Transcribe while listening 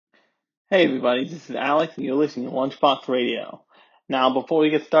Hey everybody, this is Alex and you're listening to Lunchbox Radio. Now, before we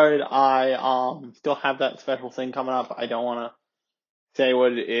get started, I still have that special thing coming up. I don't want to say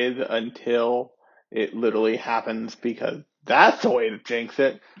what it is until it literally happens because that's the way to jinx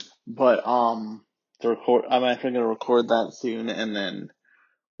it. But I'm actually gonna record that soon, and then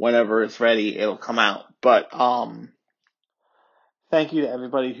whenever it's ready, it'll come out. But thank you to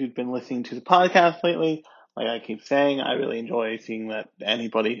everybody who's been listening to the podcast lately. Like I keep saying, I really enjoy seeing that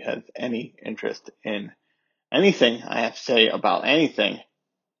anybody has any interest in anything I have to say about anything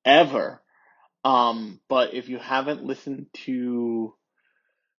ever. But if you haven't listened to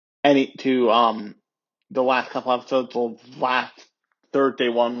the last couple episodes, the last Thursday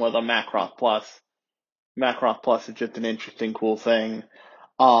one was a Macross Plus. Macross Plus is just an interesting, cool thing.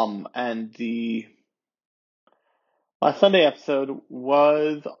 And the last Sunday episode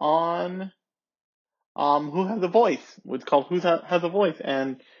was on Who Has a Voice. It's called Who Has a Voice,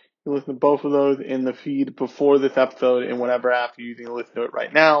 and you listen to both of those in the feed before this episode in whatever app you're using to listen to it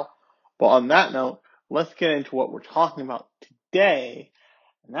right now. But on that note, let's get into what we're talking about today,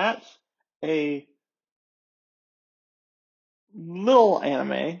 and that's a little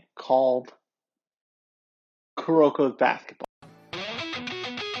anime called Kuroko's Basketball.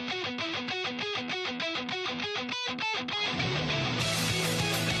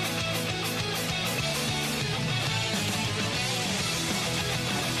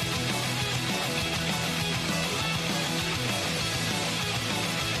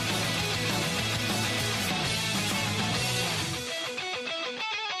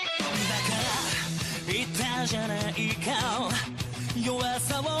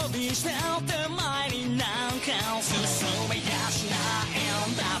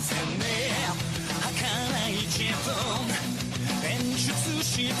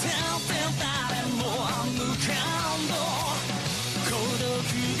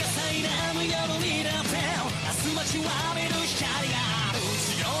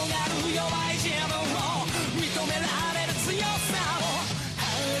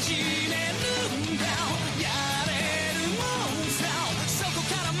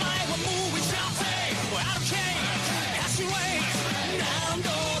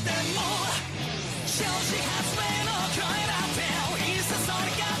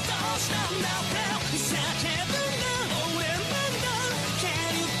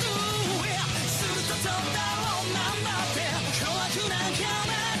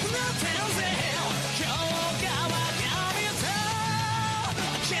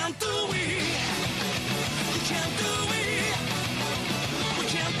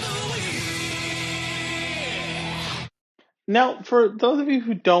 Now, for those of you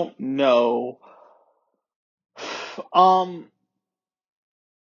who don't know,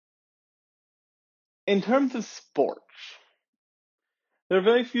 in terms of sports, there are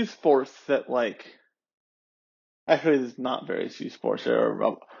very few sports that actually, there's not very few sports. There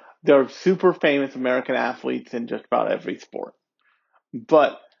are super famous American athletes in just about every sport.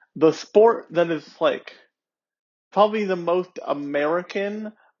 But the sport that is probably the most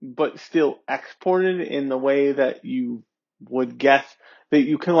American, but still exported in the way that you would guess that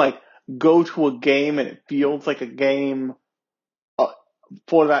you can go to a game and it feels like a game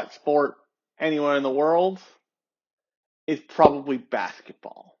for that sport anywhere in the world is probably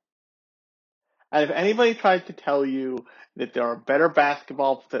basketball. And if anybody tries to tell you that there have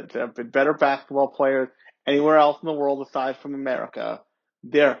been better basketball players anywhere else in the world aside from America,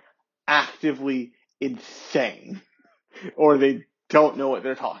 they're actively insane, or they don't know what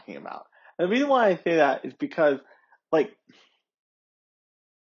they're talking about. And the reason why I say that is because,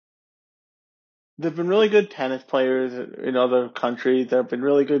 there have been really good tennis players in other countries. There have been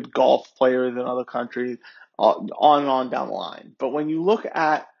really good golf players in other countries, on and on down the line. But when you look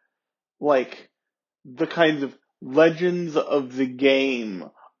at, the kinds of legends of the game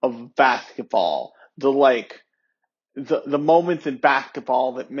of basketball, the moments in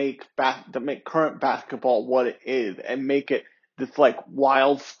basketball that make current basketball what it is and make it this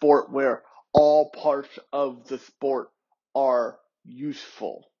wild sport where all parts of the sport are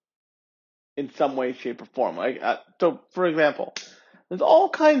useful in some way, shape, or form. So for example, there's all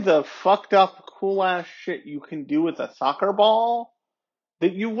kinds of fucked up, cool ass shit you can do with a soccer ball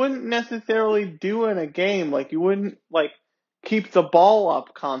that you wouldn't necessarily do in a game. You wouldn't keep the ball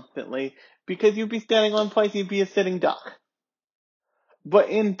up constantly because you'd be standing on place, you'd be a sitting duck. But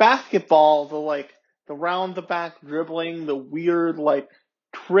in basketball, the round the back dribbling, the weird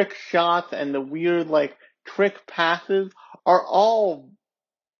trick shots and the weird trick passes are all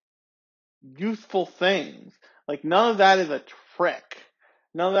useful things. None of that is a trick.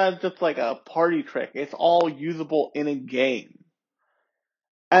 None of that is just a party trick. It's all usable in a game.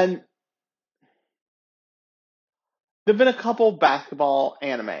 And there've been a couple basketball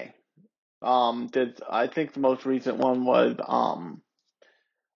anime. I think the most recent one was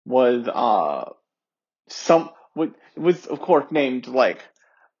some was of course named like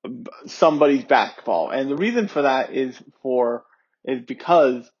somebody's basketball, and the reason for that is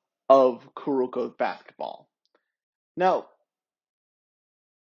because of Kuroko's basketball. Now,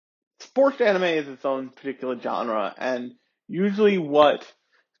 sports anime is its own particular genre, and usually what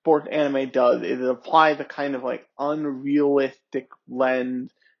sports anime does is it applies a kind of like unrealistic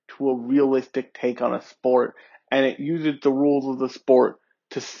lens to a realistic take on a sport, and it uses the rules of the sport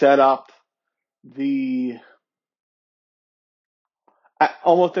to set up the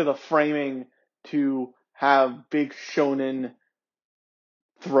almost as a framing to have big shonen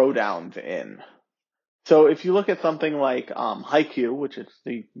throwdowns in. So if you look at something like Haikyuu, which is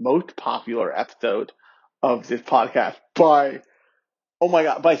the most popular episode of this podcast by, oh my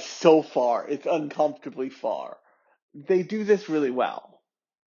god, by so far, it's uncomfortably far. They do this really well.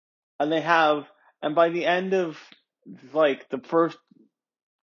 And and by the end of like the first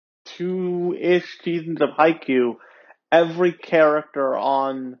two-ish seasons of Haikyuu, every character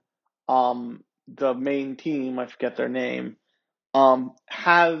on the main team, I forget their name,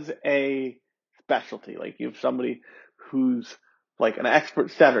 has a specialty. Like you have somebody who's like an expert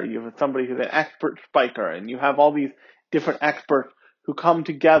setter, you have somebody who's an expert spiker, and you have all these different experts who come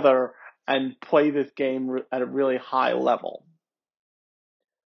together and play this game at a really high level.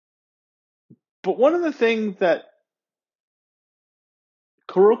 But one of the things that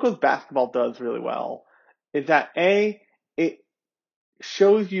Kuroko's basketball does really well is that it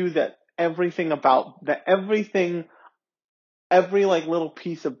shows you that every like little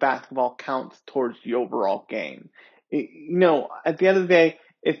piece of basketball counts towards the overall game. At the end of the day,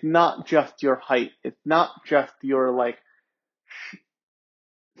 it's not just your height. It's not just your like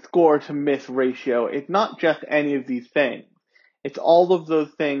score to miss ratio. It's not just any of these things. It's all of those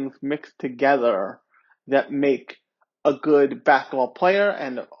things mixed together that make a good basketball player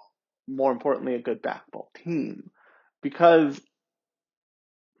and more importantly, a good basketball team. Because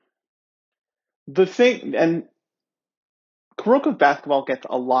the thing, and Kuroko's basketball gets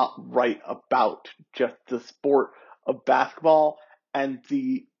a lot right about just the sport of basketball and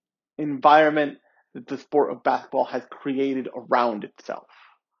the environment that the sport of basketball has created around itself.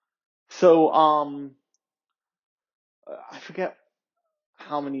 So, I forget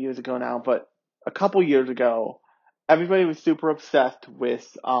how many years ago now, but a couple years ago, everybody was super obsessed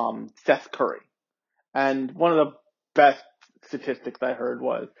with Seth Curry. And one of the best statistics I heard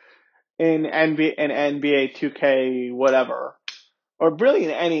was in NBA 2K whatever, or really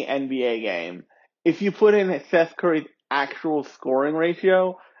in any NBA game, if you put in Seth Curry's actual scoring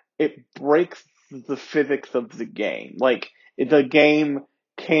ratio, it breaks the physics of the game. Like, the game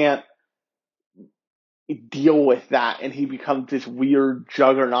can't deal with that, and he becomes this weird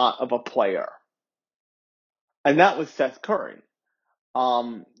juggernaut of a player. And that was Seth Curry.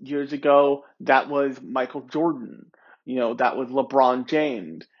 Years ago, that was Michael Jordan. That was LeBron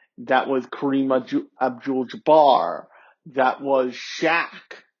James. That was Kareem Abdul-Jabbar. That was Shaq.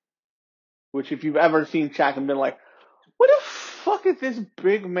 Which, if you've ever seen Shaq and been like, what the fuck is this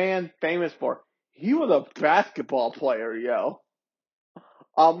big man famous for? He was a basketball player, yo.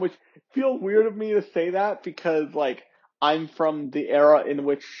 Which feels weird of me to say that because, like, I'm from the era in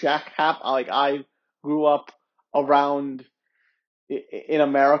which Shaq happened. Like, I grew up around in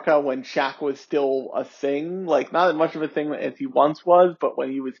America when Shaq was still a thing. Like, not as much of a thing as he once was, but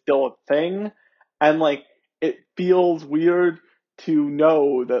when he was still a thing. And, like, it feels weird to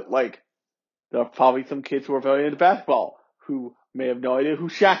know that, like, there are probably some kids who are very into basketball who may have no idea who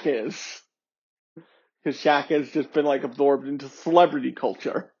Shaq is. Because Shaq has just been like absorbed into celebrity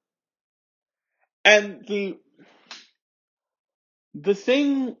culture. And the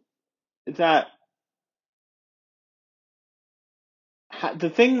thing that the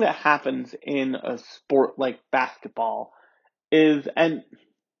thing that happens in a sport like basketball is, and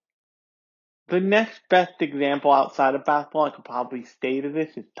the next best example outside of basketball I could probably state of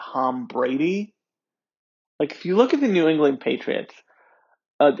this is Tom Brady. Like, if you look at the New England Patriots,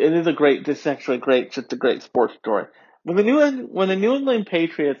 this is actually just a great sports story. When the New England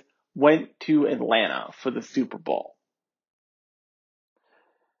Patriots went to Atlanta for the Super Bowl,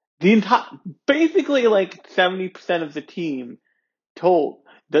 the entire, basically like 70% of the team told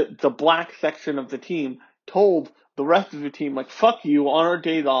the black section of the team told the rest of the team, like, fuck you, on our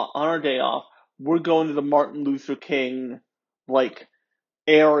day off, we're going to the Martin Luther King, like,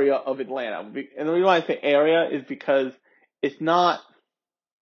 area of Atlanta. And the reason why I say area is because it's not,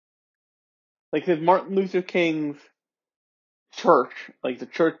 like, there's Martin Luther King's church, like the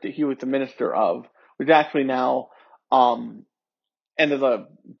church that he was the minister of, which actually now um, and there's a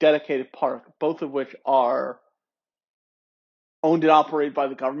dedicated park, both of which are owned and operated by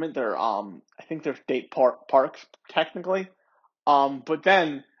the government. They're I think they're state parks technically. But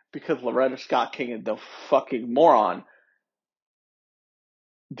then because Loretta Scott King is the fucking moron,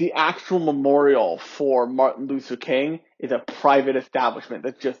 the actual memorial for Martin Luther King is a private establishment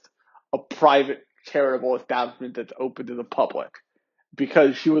that's just a private charitable establishment that's open to the public.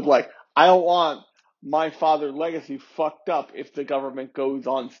 Because she was like, I don't want my father's legacy fucked up if the government goes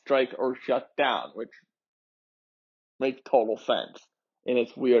on strike or shuts down, which makes total sense in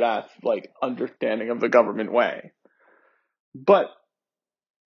its weird ass like understanding of the government way. But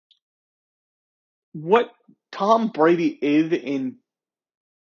what Tom Brady is in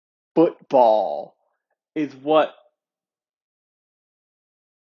football is what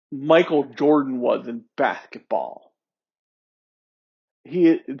Michael Jordan was in basketball.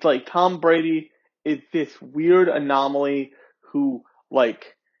 It's like Tom Brady is this weird anomaly who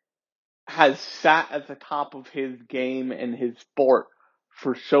like has sat at the top of his game and his sport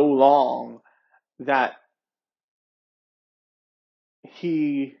for so long that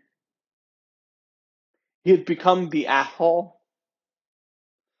he he had become the asshole.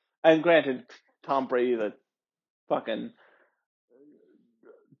 And granted, Tom Brady, the fucking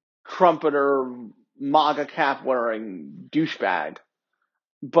trumpeter, MAGA cap wearing douchebag.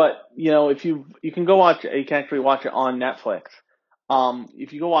 But if you can go watch, you can actually watch it on Netflix.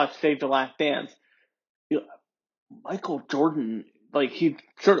 If you go watch Save the Last Dance, you know, Michael Jordan, like he's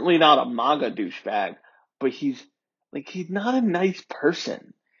certainly not a MAGA douchebag, but he's not a nice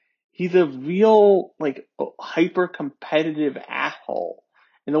person. He's a real like hyper competitive asshole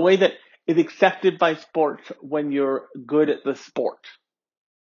in a way that is accepted by sports when you're good at the sport.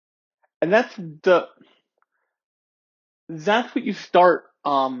 And that's what you start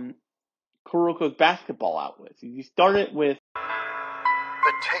Kuroko's basketball out with. You start it with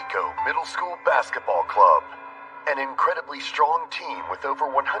the Takeo Middle School Basketball Club, an incredibly strong team with over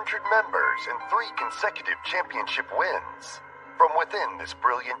 100 members and 3 consecutive championship wins. From within this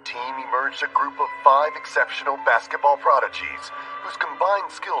brilliant team emerged a group of 5 exceptional basketball prodigies whose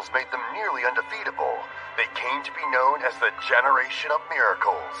combined skills made them nearly undefeatable. They came to be known as the Generation of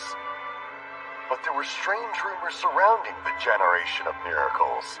Miracles. But there were strange rumors surrounding the Generation of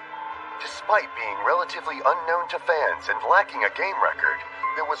Miracles. Despite being relatively unknown to fans and lacking a game record,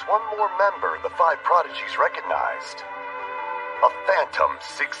 there was one more member the 5 prodigies recognized. A Phantom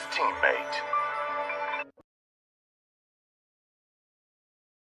 6 teammate.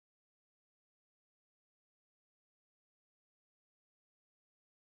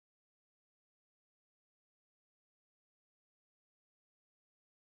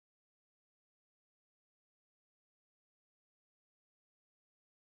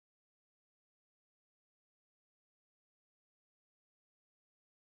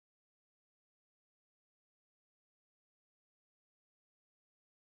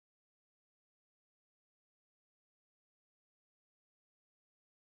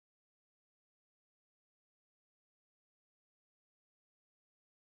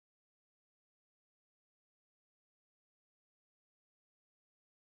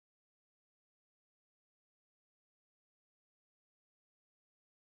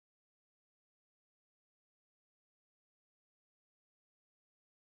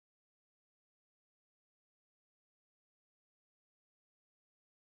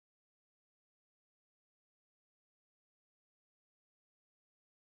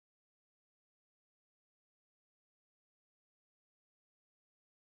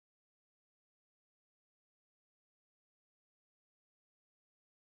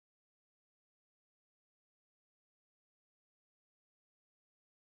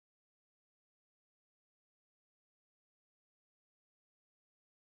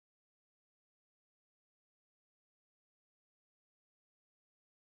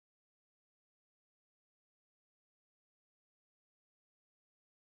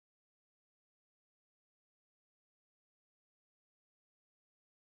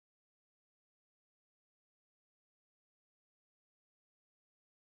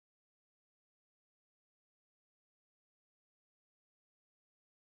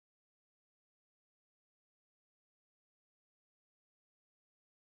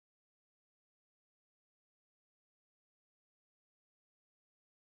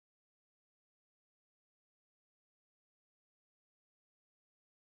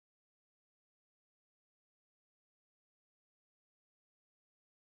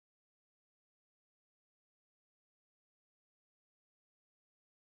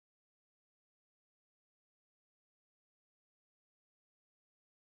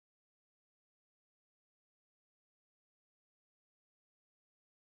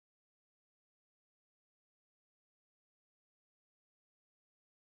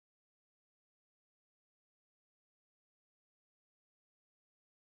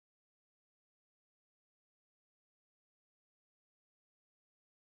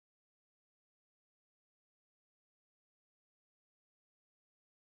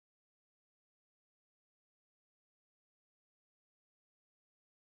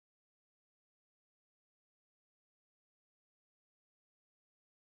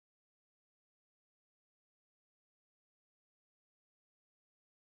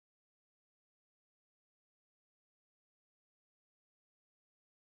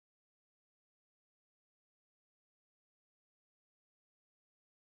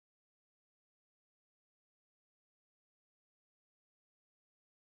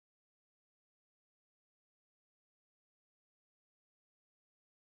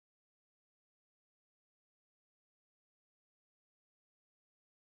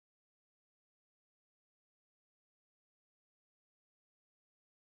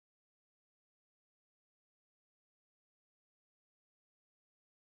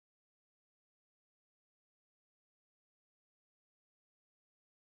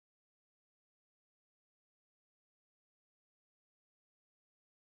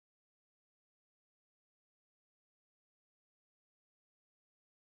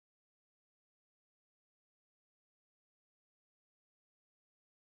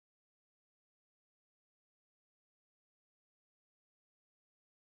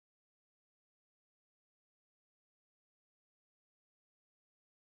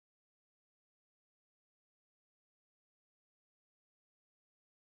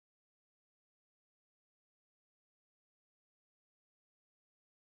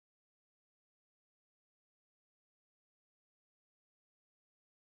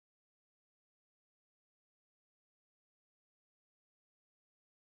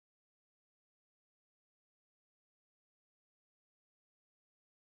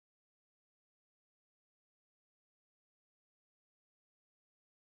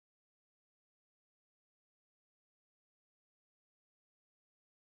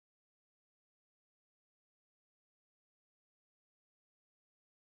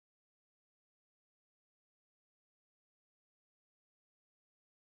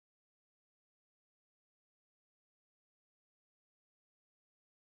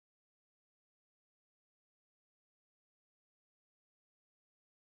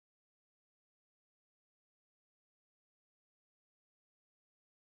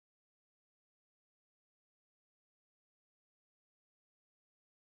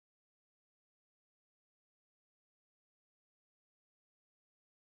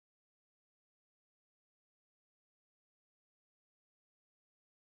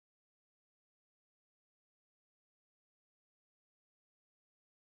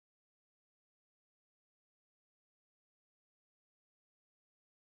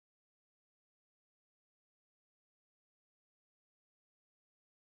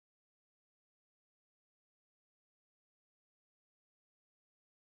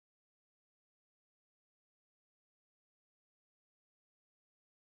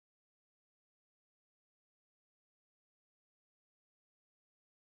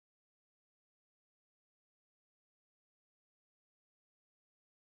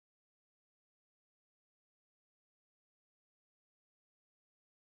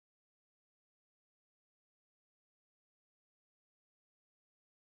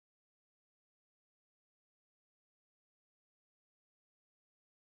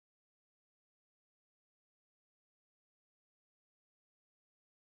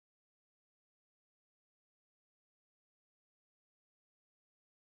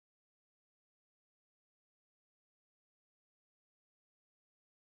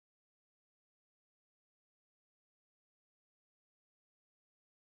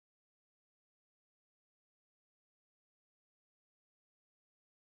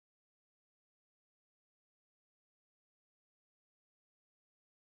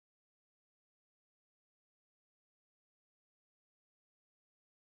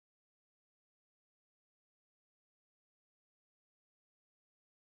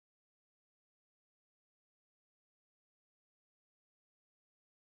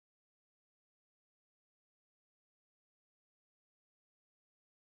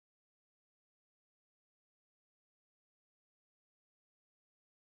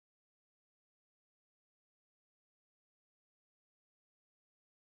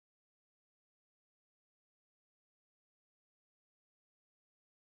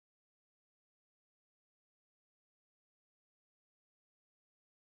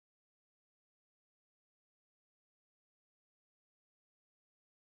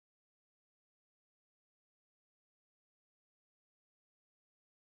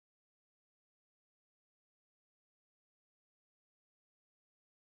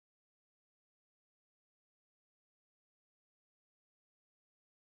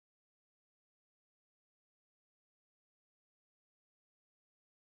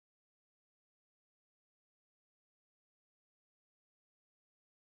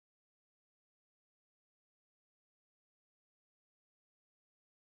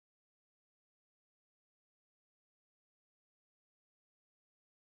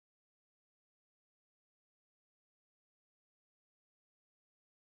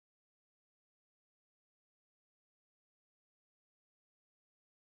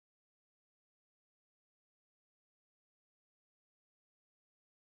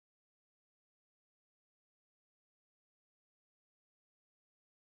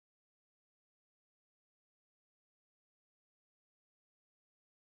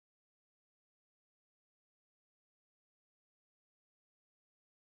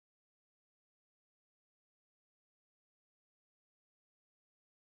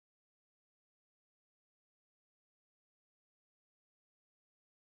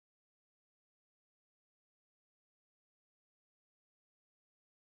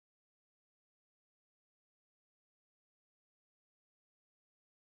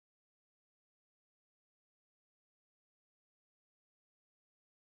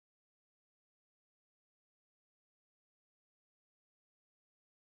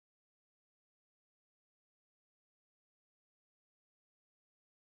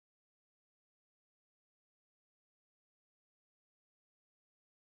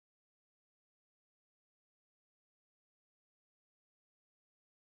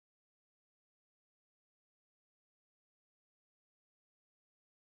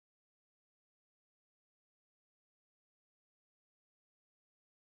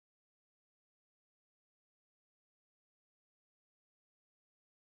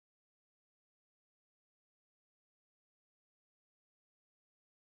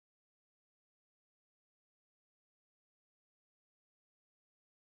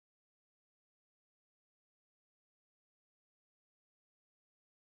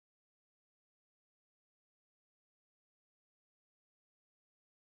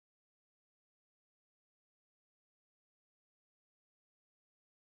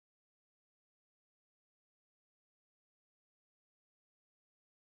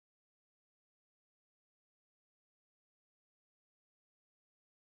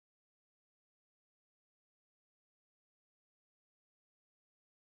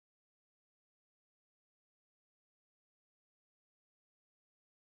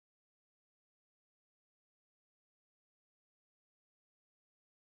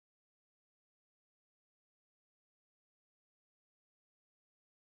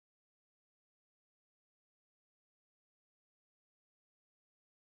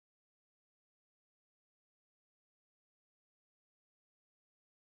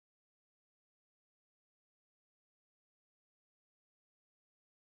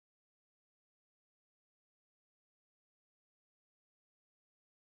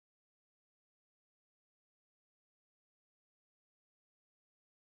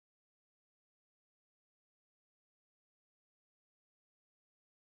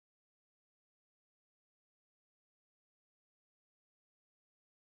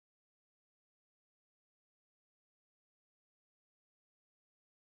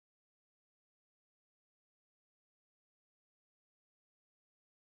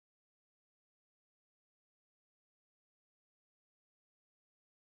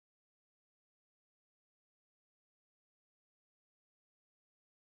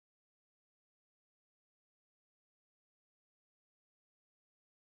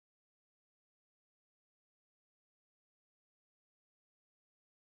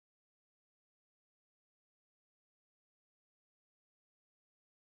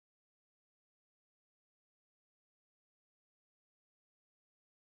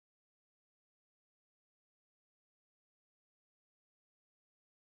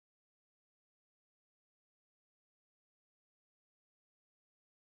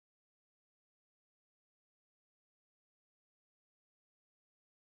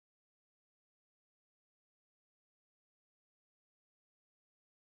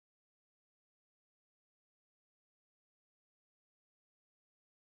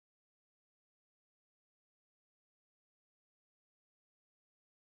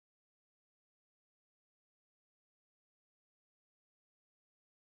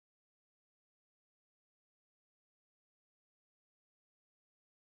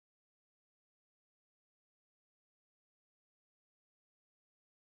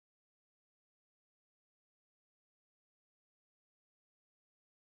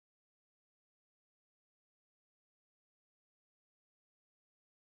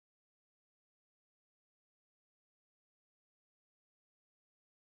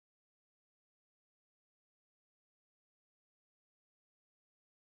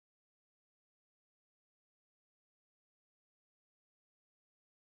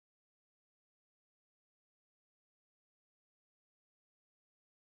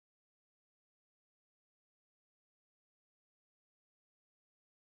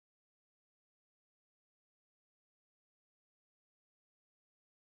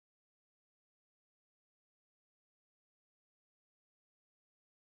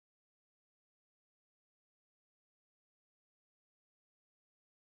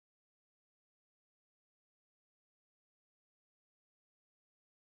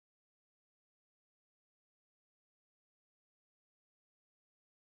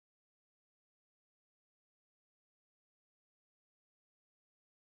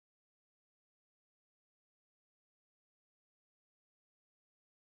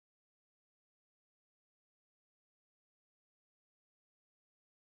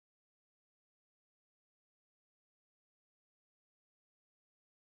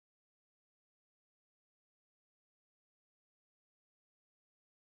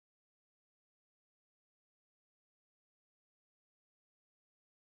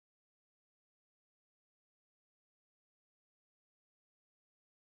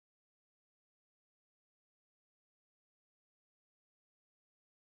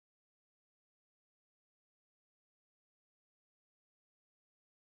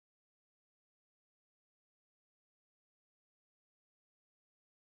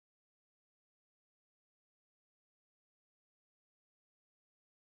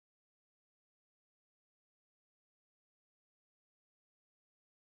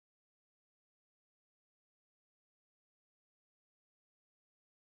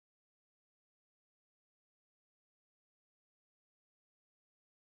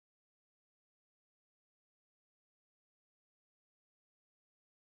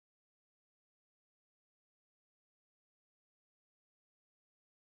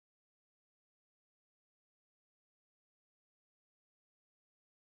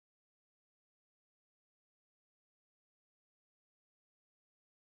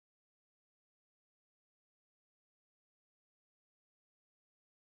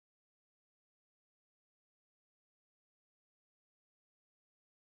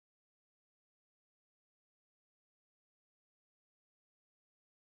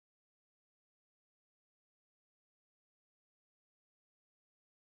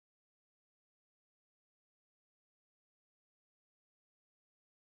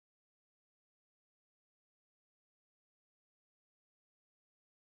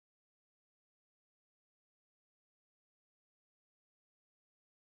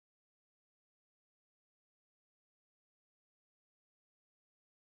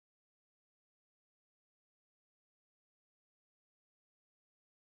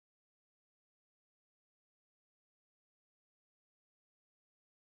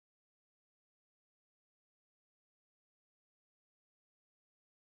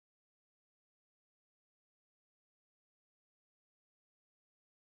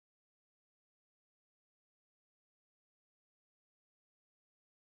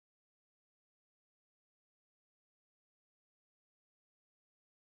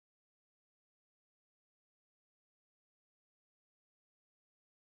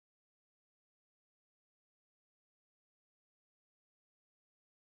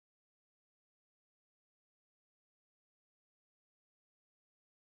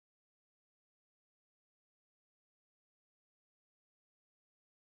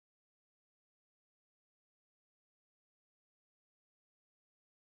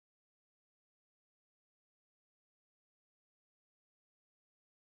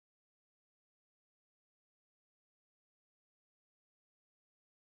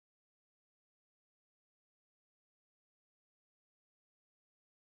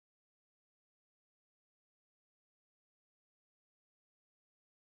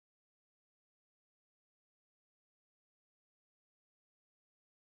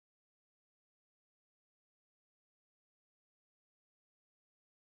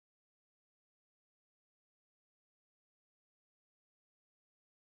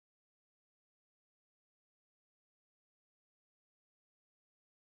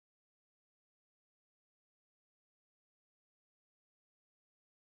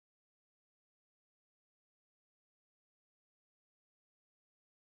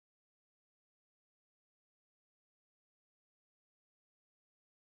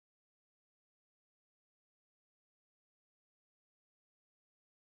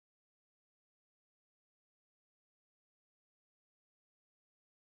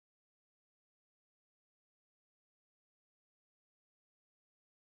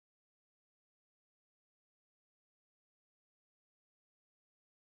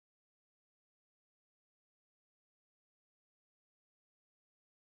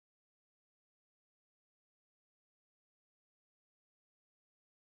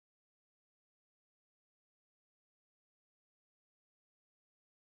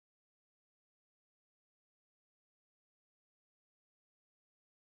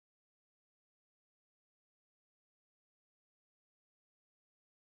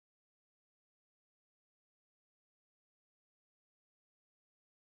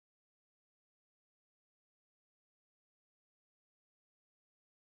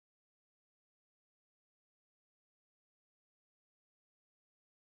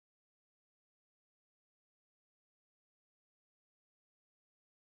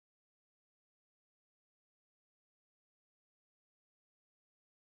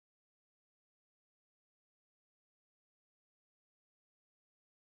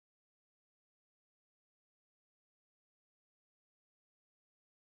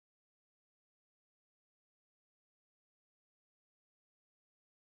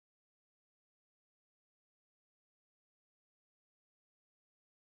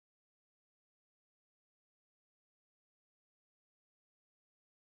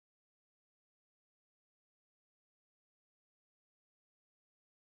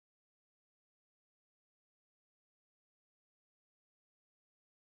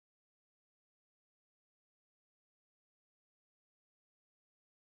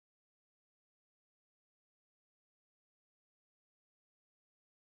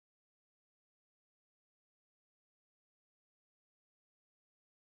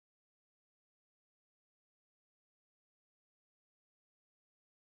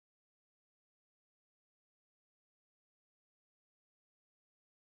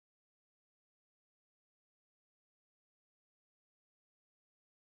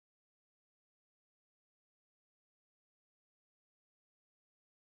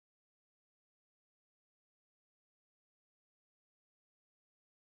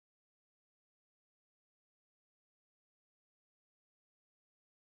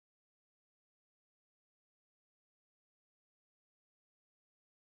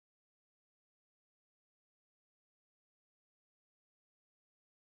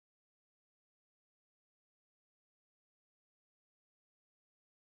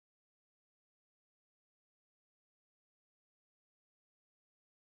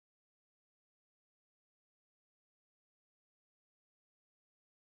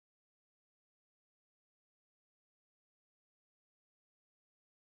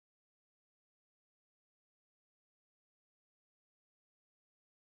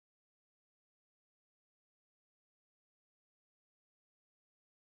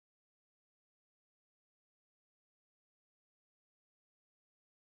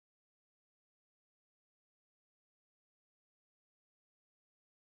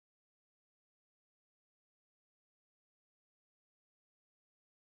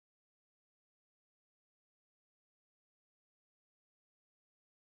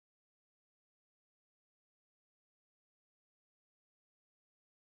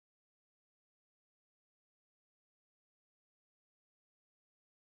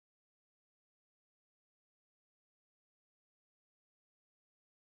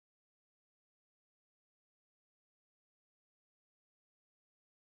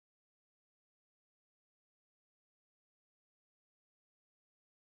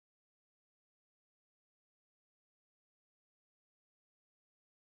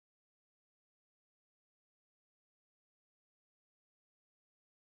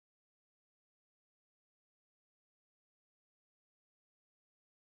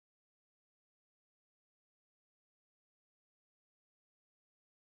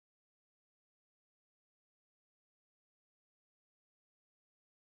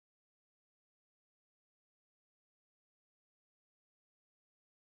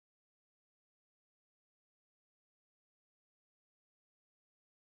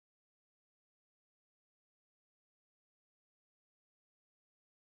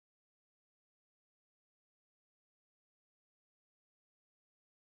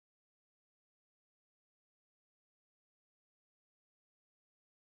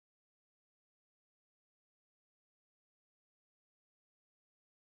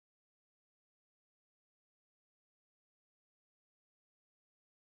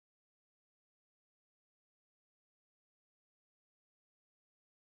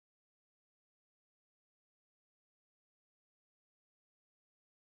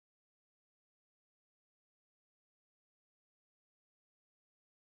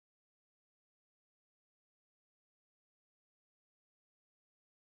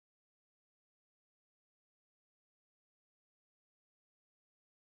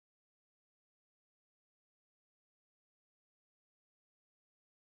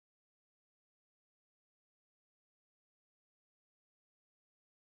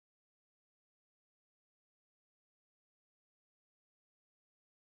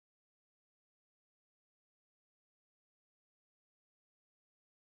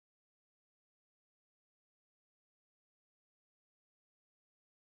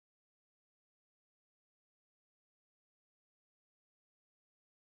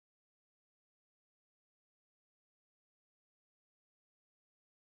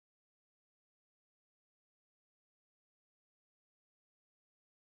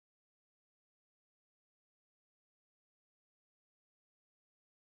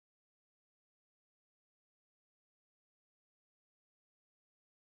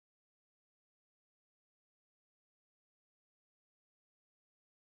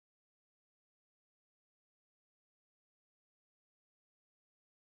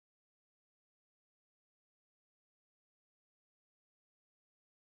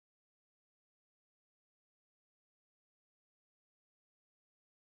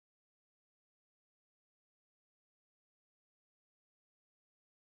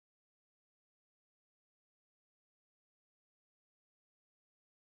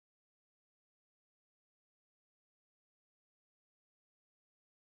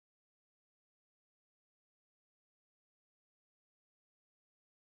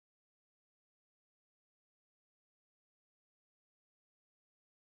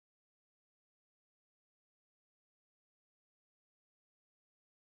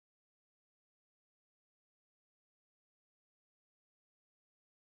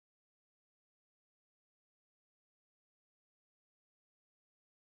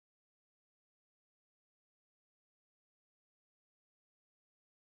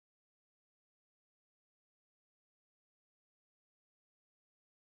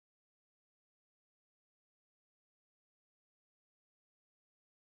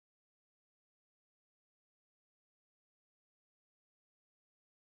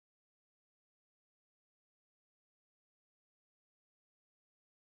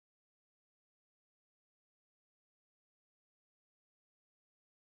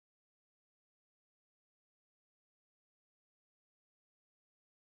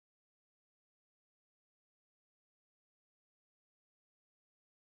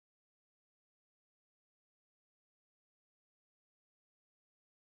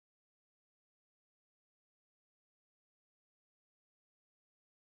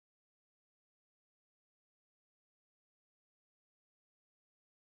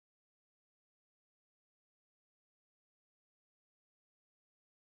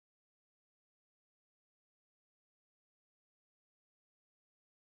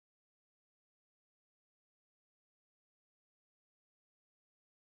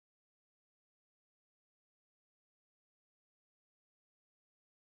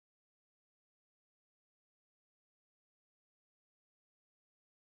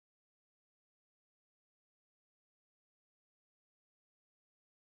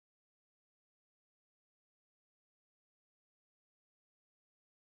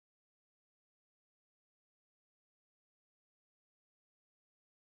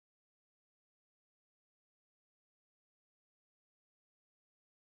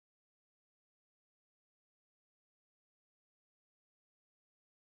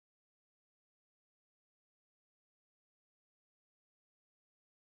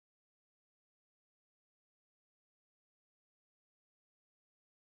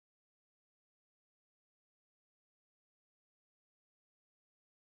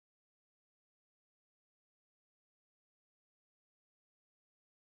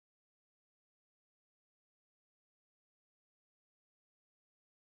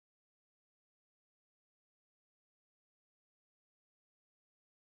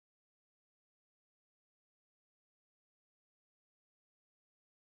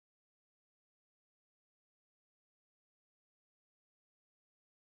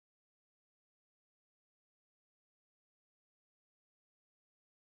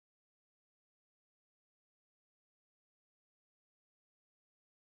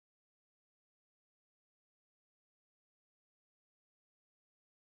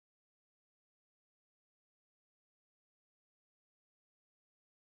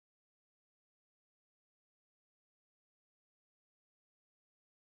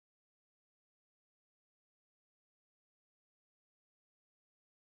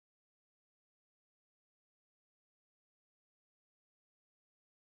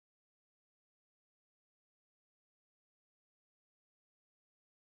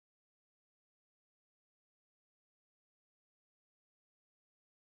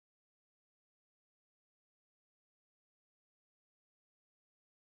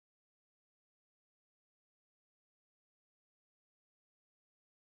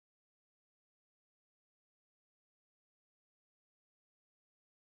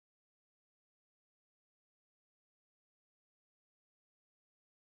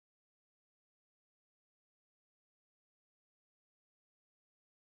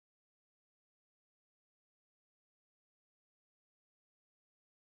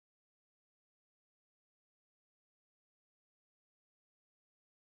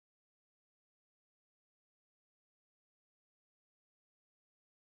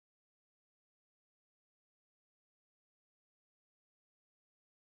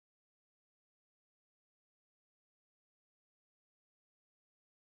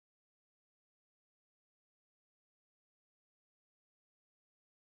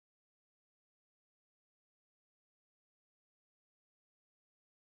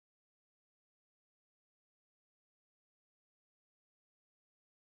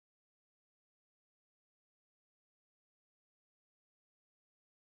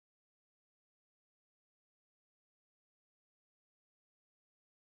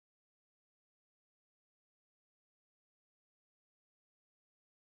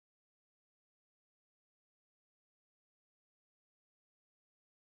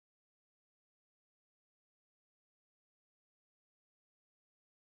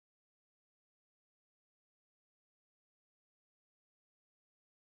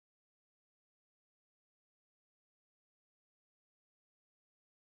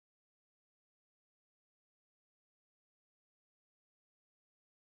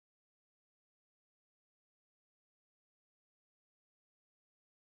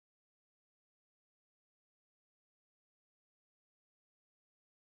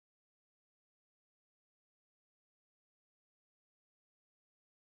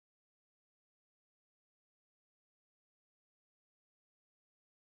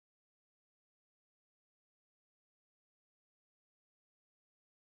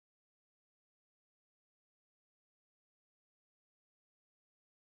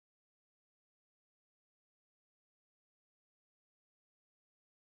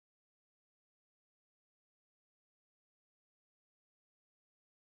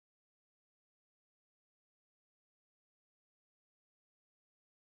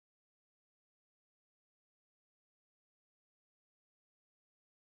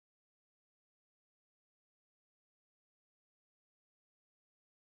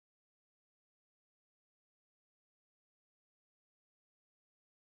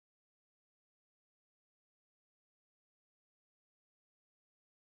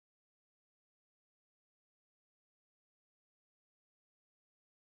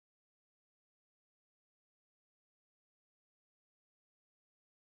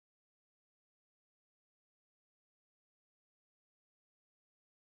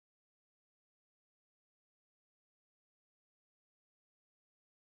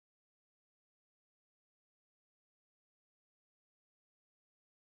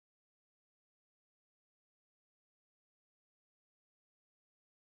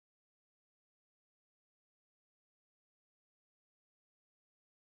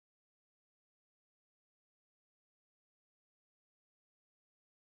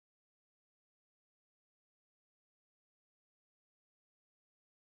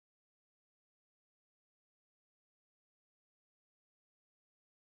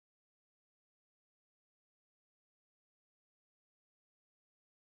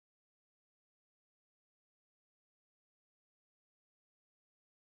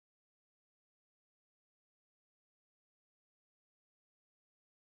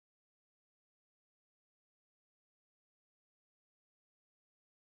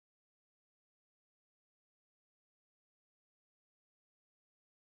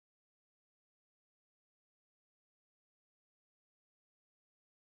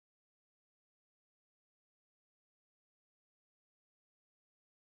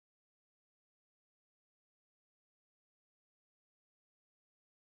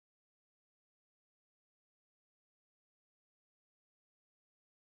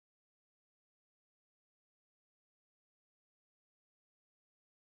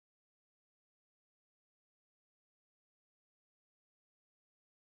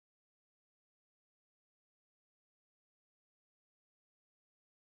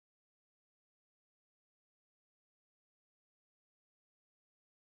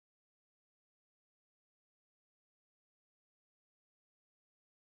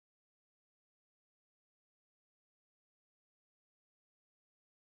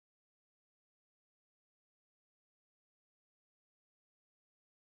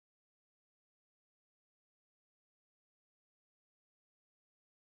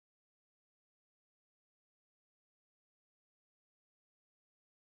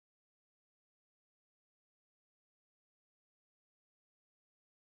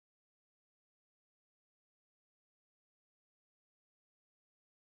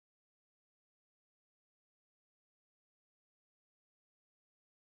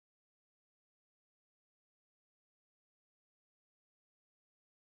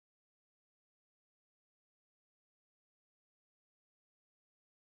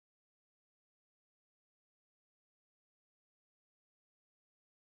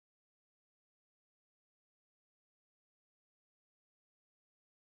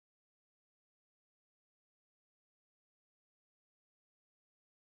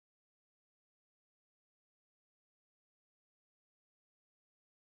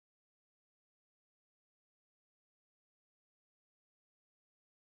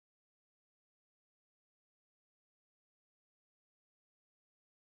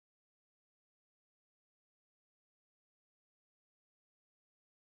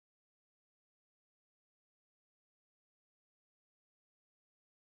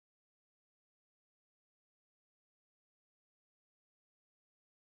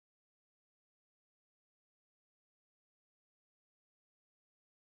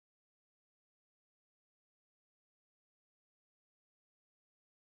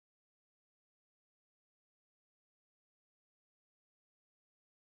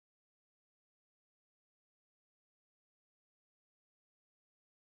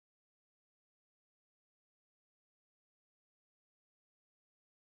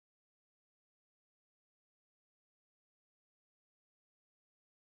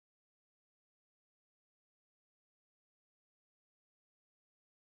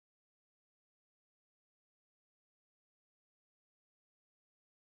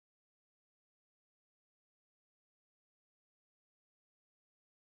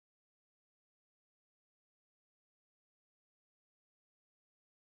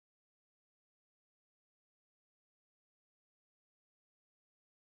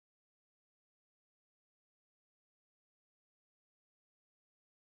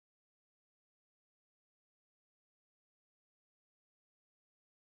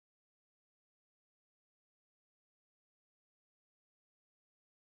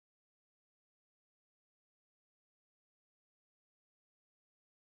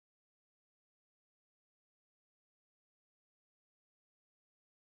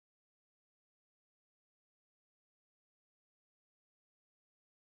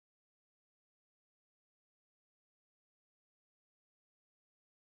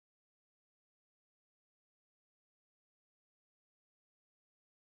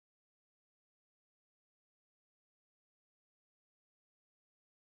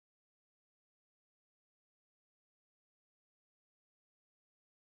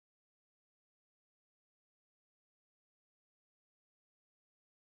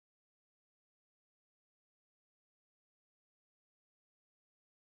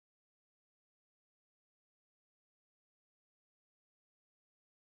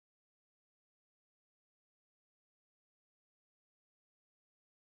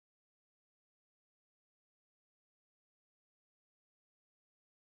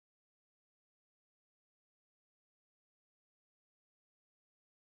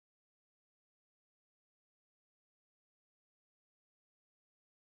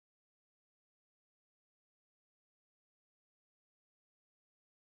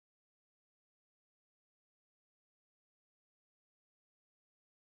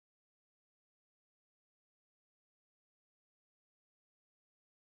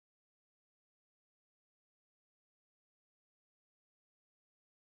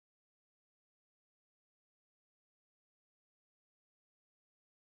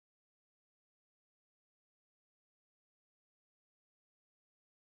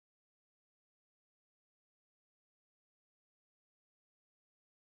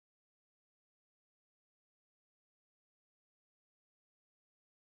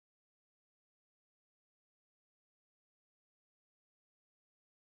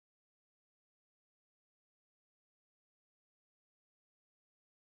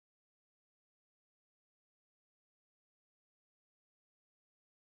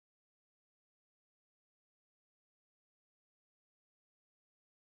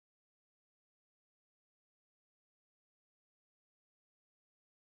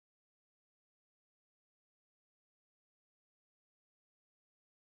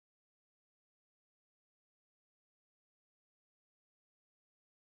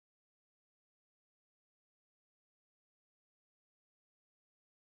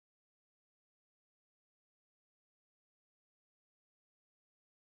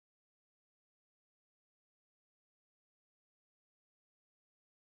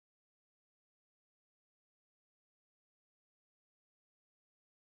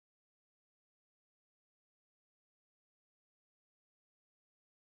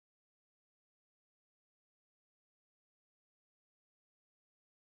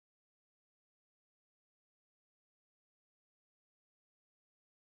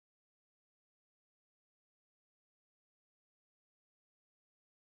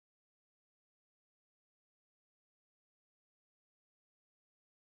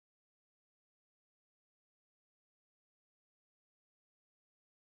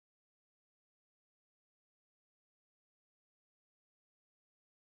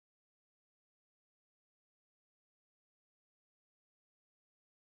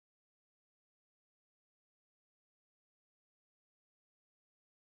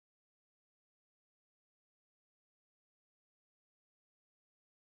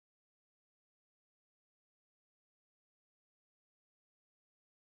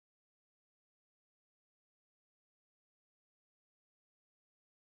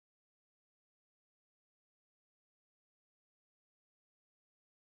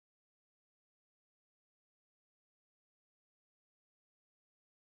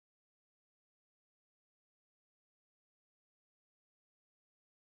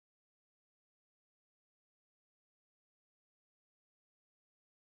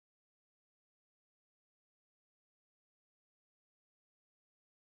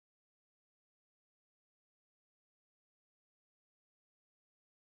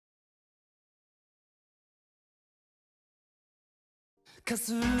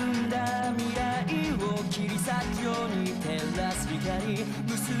 霞んだ未来を切り裂くように照らす光、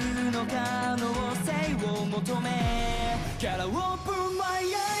無数の可能性を求め Gotta open my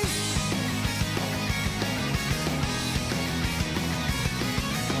eyes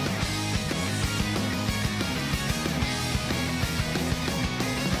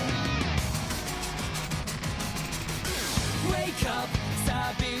Wake up 錆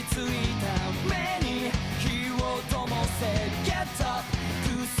びついた目に火を灯せ Get up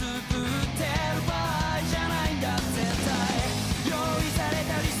くすぶってる場合じゃないんだ絶対用意され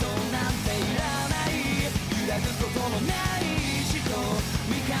た理想なんていらない揺らぐことのない人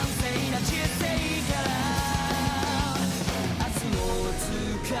未完成な知性から明日をつ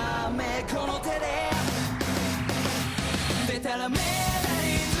かめこの手ででたらめなリ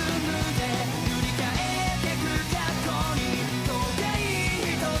ズムで塗り替えてく過去に遠い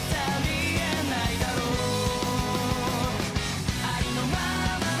人じゃ見えないだろうありのま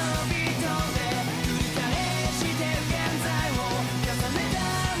まのビートで繰り返して現在を重ねた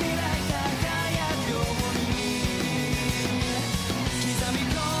未来輝くように刻み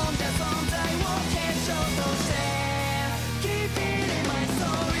込んだ存在を結晶として Keep it in my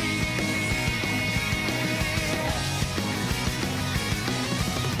story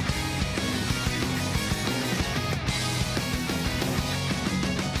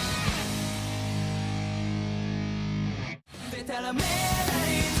でたらめな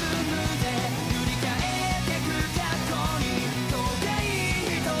リズ